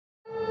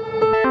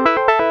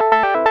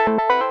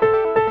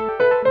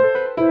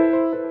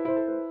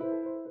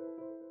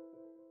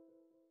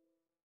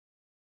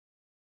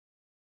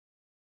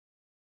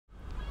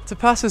To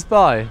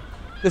passers-by,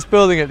 this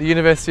building at the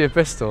University of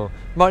Bristol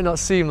might not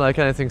seem like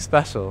anything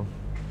special,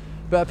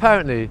 but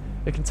apparently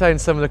it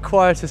contains some of the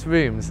quietest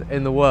rooms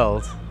in the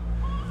world.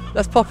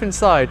 Let's pop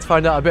inside to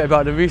find out a bit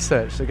about the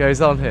research that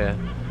goes on here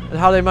and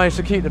how they manage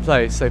to keep the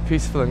place so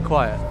peaceful and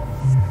quiet.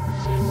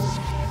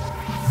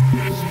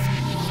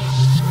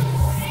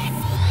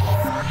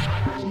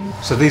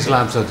 So these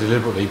labs are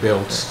deliberately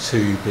built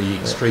to be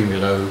extremely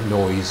low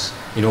noise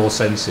in all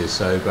senses,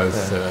 so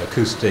both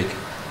acoustic,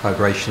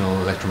 vibrational,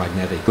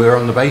 electromagnetic. We're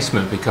on the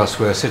basement because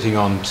we're sitting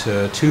on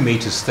 2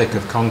 meters thick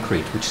of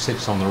concrete which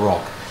sits on the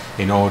rock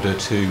in order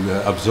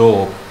to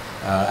absorb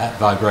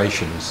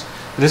vibrations.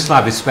 This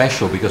lab is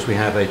special because we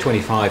have a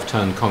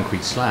 25-ton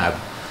concrete slab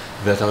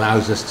that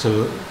allows us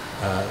to,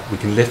 we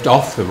can lift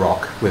off the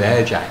rock with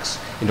air jacks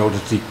in order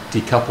to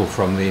decouple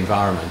from the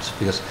environment,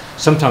 because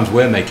sometimes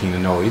we're making the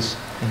noise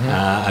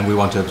and we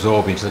want to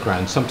absorb into the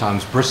ground.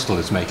 Sometimes Bristol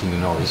is making the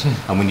noise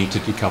and we need to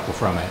decouple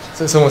from it.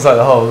 So it's almost like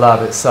the whole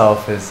lab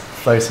itself is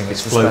floating.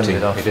 It's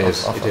floating. Off, it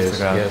is. off the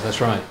ground. Yeah, that's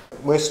right.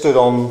 We're stood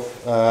on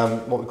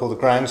what we call the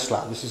ground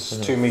slab. This is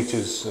 2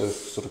 meters of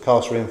sort of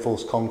cast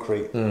reinforced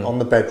concrete on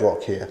the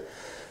bedrock here.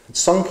 It's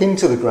sunk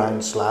into the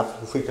ground slab.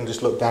 If we can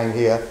just look down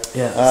here,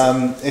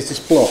 it's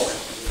this block.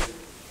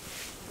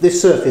 This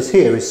surface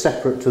here is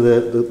separate to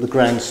the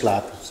ground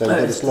slab. So we've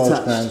got this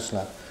large ground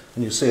slab.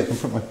 And you'll see, I can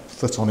put my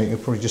foot on it, you'll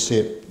probably just see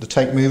it, the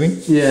tape moving.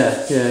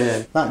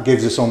 Yeah. That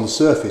gives us on the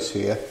surface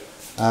here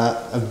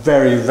a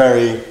very,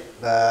 very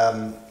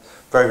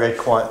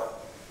quiet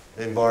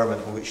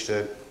environment in which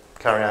to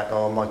carry out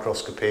our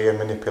microscopy and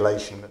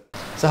manipulation.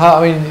 So how,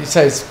 I mean, you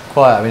say it's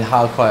quiet, I mean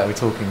how quiet are we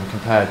talking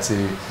compared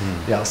to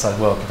the outside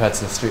world, compared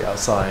to the street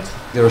outside?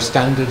 There are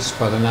standards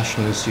by the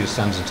National Institute of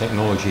Standards and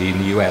Technology in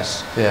the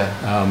US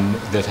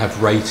that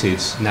have rated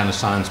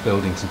nanoscience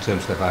buildings in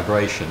terms of their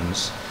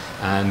vibrations,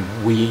 and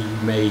we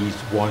made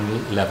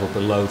one level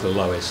below the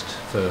lowest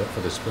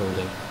for this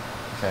building.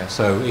 Okay.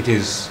 So it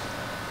is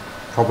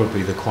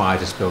probably the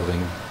quietest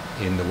building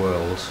in the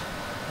world,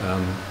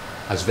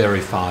 as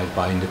verified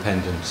by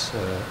independent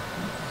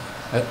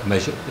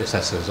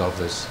assessors of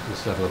this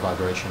level of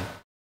vibration.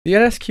 The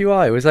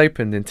NSQI was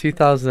opened in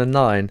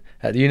 2009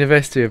 at the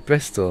University of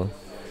Bristol,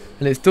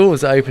 and its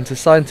doors are open to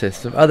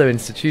scientists from other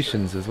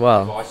institutions as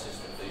well.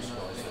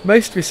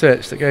 Most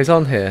research that goes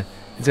on here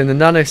is in the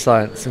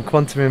nanoscience and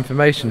quantum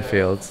information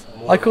fields.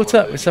 I caught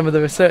up with some of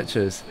the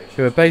researchers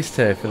who are based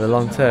here for the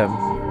long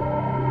term.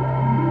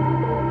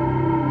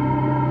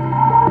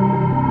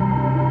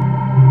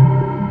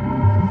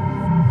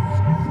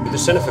 The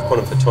Centre for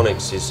Quantum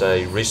Photonics is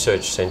a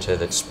research centre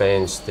that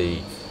spans the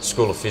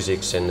School of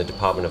Physics and the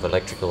Department of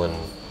Electrical and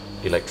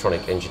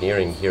Electronic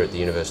Engineering here at the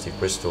University of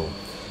Bristol.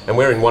 And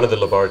we're in one of the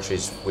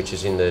laboratories which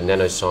is in the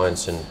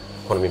Nanoscience and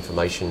Quantum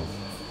Information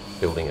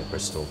building at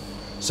Bristol.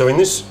 So in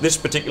this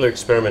particular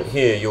experiment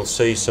here, you'll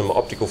see some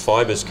optical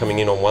fibres coming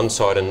in on one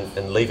side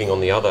and leaving on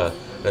the other.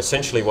 And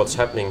essentially what's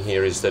happening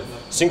here is that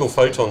single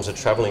photons are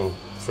travelling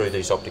through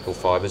these optical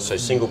fibres, so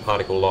single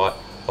particle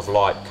of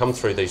light come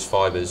through these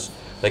fibres.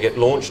 They get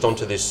launched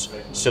onto this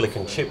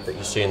silicon chip that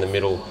you see in the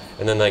middle,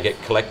 and then they get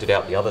collected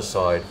out the other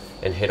side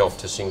and head off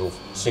to single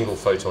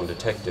photon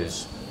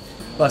detectors.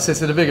 Well, so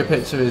the bigger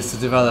picture is to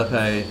develop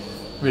a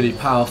really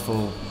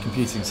powerful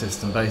computing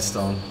system based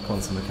on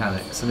quantum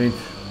mechanics. I mean,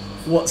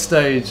 what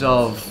stage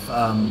of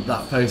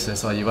that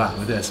process are you at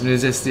with this? I mean,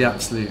 is this the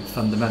absolute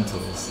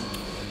fundamentals?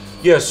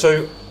 Yeah,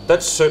 so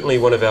that's certainly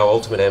one of our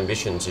ultimate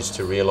ambitions, is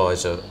to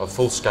realise a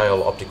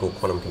full-scale optical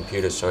quantum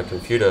computer, so a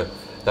computer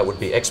that would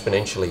be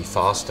exponentially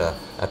faster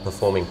at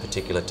performing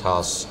particular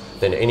tasks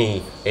than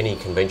any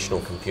conventional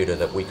computer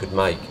that we could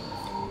make.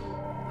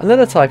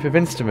 Another type of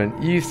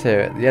instrument used here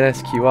at the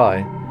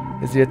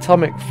NSQI is the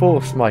atomic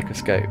force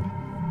microscope.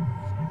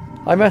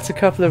 I met a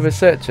couple of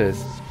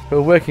researchers who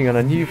are working on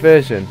a new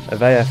version of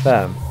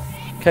AFM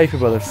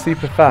capable of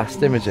super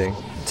fast imaging.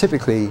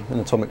 Typically an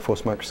atomic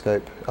force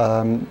microscope,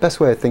 best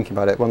way of thinking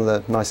about it, one of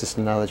the nicest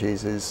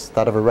analogies is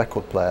that of a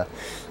record player.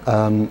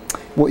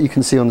 What you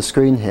can see on the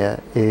screen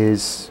here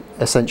is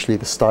essentially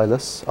the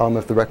stylus arm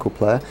of the record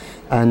player,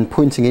 and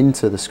pointing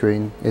into the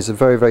screen is a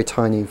very, very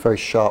tiny, very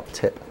sharp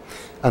tip,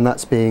 and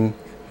that's being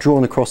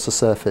drawn across the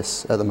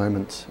surface at the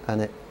moment,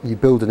 and you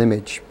build an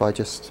image by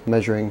just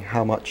measuring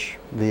how much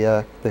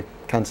the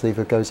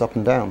cantilever goes up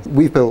and down.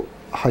 We've built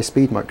a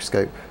high-speed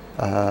microscope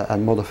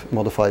and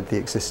modified the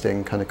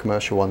existing kind of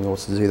commercial one in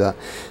order to do that.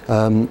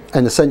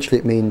 And essentially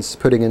it means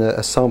putting in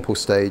a sample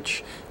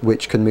stage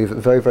which can move at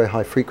very, very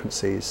high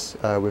frequencies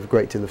with a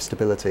great deal of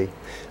stability.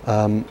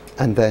 And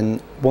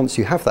then once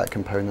you have that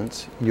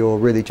component, you're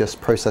really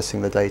just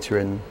processing the data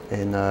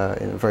in a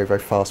very, very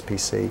fast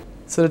PC.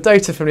 So the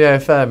data from the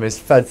AFM is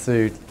fed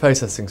through the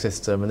processing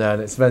system, and then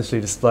it's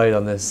eventually displayed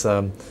on this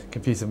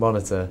computer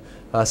monitor.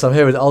 So I'm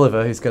here with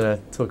Oliver, who's going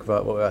to talk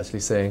about what we're actually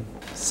seeing.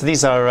 So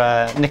these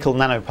are nickel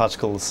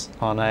nanoparticles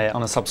on a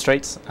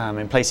substrate.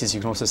 In places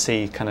you can also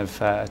see kind of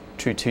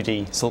true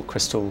 2D salt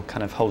crystal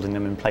kind of holding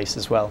them in place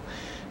as well.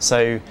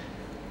 So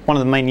One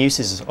of the main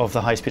uses of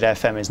the high-speed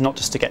AFM is not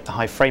just to get the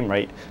high frame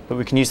rate, but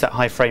we can use that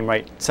high frame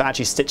rate to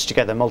actually stitch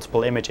together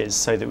multiple images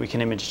so that we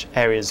can image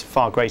areas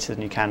far greater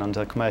than you can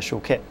under commercial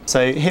kit.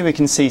 So here we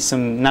can see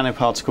some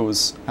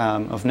nanoparticles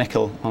of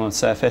nickel on a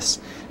surface.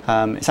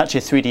 It's actually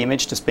a 3D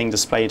image just being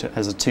displayed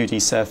as a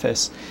 2D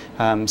surface.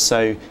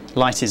 So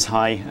light is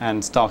high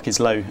and dark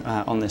is low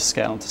on this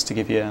scale, just to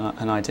give you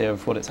an idea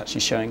of what it's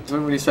actually showing.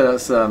 When you say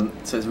that's so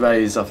it's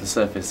raised off the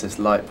surface, this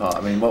light part,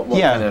 I mean, what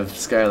kind of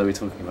scale are we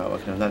talking about? What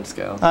kind of length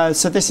scale?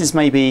 So this is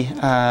maybe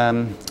about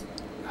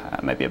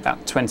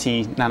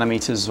 20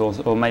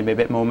 nanometers or maybe a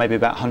bit more, maybe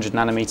about 100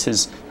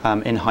 nanometers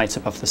in height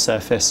above the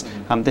surface.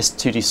 This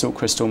 2D salt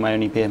crystal may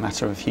only be a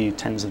matter of a few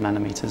tens of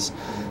nanometers.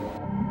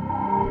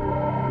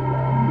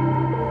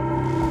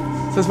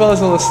 So as well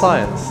as all the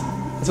science,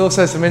 there's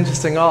also some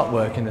interesting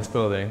artwork in this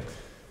building.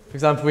 For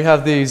example, we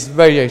have these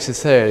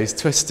radiators here, these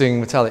twisting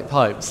metallic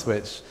pipes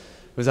which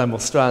resemble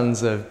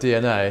strands of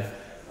DNA.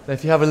 And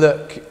if you have a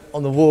look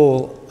on the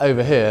wall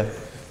over here,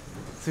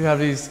 so you have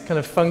these kind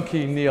of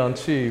funky neon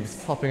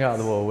tubes popping out of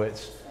the wall,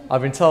 which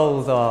I've been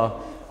told are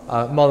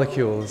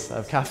molecules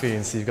of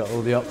caffeine, so you've got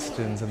all the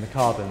oxygens and the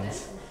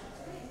carbons.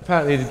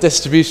 Apparently the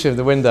distribution of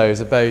the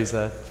windows obeys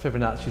a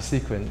Fibonacci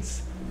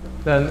sequence.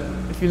 Then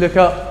if you look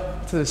up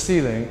to the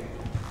ceiling,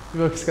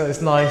 you've got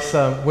this nice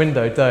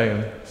window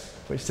dome,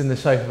 which is in the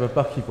shape of a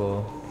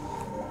buckyball.